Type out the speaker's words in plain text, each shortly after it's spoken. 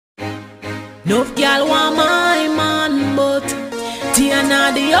Enough girl want my man, but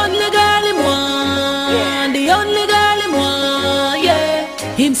Tiana the only girl him want, the only girl him want, yeah.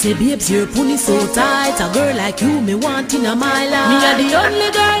 Him say, babes, your pony so tight. A girl like you, me want in my life. Me a the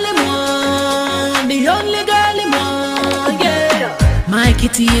only girl him want, the only girl him want, yeah. My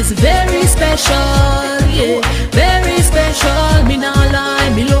kitty is very special, yeah, very special. Me nah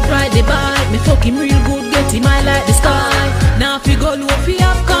lie, me love ride the bike. Me fuck him real good, get him high like the sky. Now fi go low, fi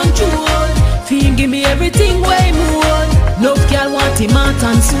have control. Fi give me everything way more. Love girl want him heart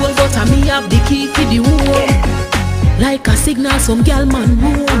and soul, but a me have the key to the home. Like a signal, some gal man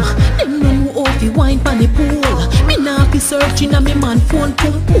room. Them no know how fi wine pan the pool. Me nah fi searching a me man phone.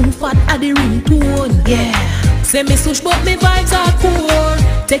 Pum pum fat at the ringtone. Yeah. Say me sush but me vibes are poor.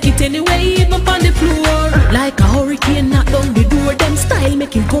 Take it anyway, even on the floor. Like a hurricane knock down the door. Them style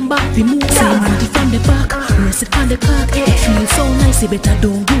make him come back fi move. Say body from the back, rest it on the cock. It feel so nice, you better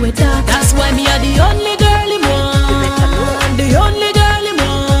don't do it that. That's why me are the only girl him want, the only girl him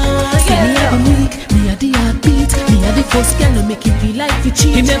want. Say me are the weak, me are the heartbeat. Me are the first girl to make him feel like he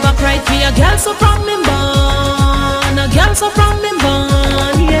cheat. He never cried for a girl so from him born, a girl so from him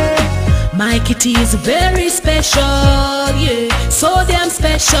born, yeah. My kitty is very special, yeah, so damn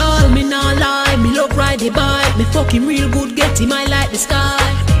special. Me nah lie, me love ride the bike. Me fuck him real good, get him high like the sky.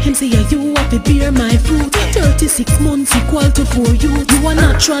 Him say, yeah, you have to bear my fruit. 36 months equal to 4 youth. You a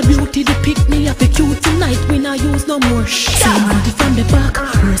natural beauty, the pick me up a cute. Tonight we not use no more Same body from the back,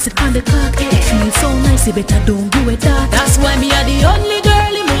 rest it on the cock. It feels so nice, you better don't do it that. That's why me are the only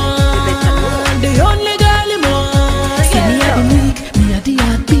girl him want, the only girl him want. Say me are the weak, me are the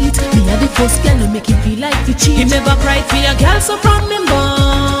heartbeat. Me are the first girl to make him feel like he cheat. He never cried for a girl so from him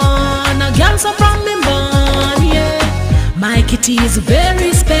born, a girl so from him born, yeah. My kitty is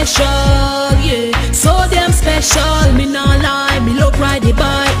very special, yeah, so damn special. Me nah lie, me love ride the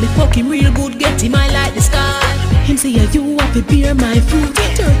bike. Me fuck him real good, get him high like the sky. Him say, yeah, you have to bear my fruit.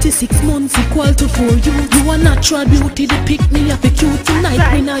 36 months equal to 4 youth. You a natural beauty, the pick me up a cute.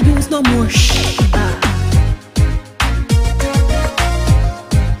 Tonight we not use no more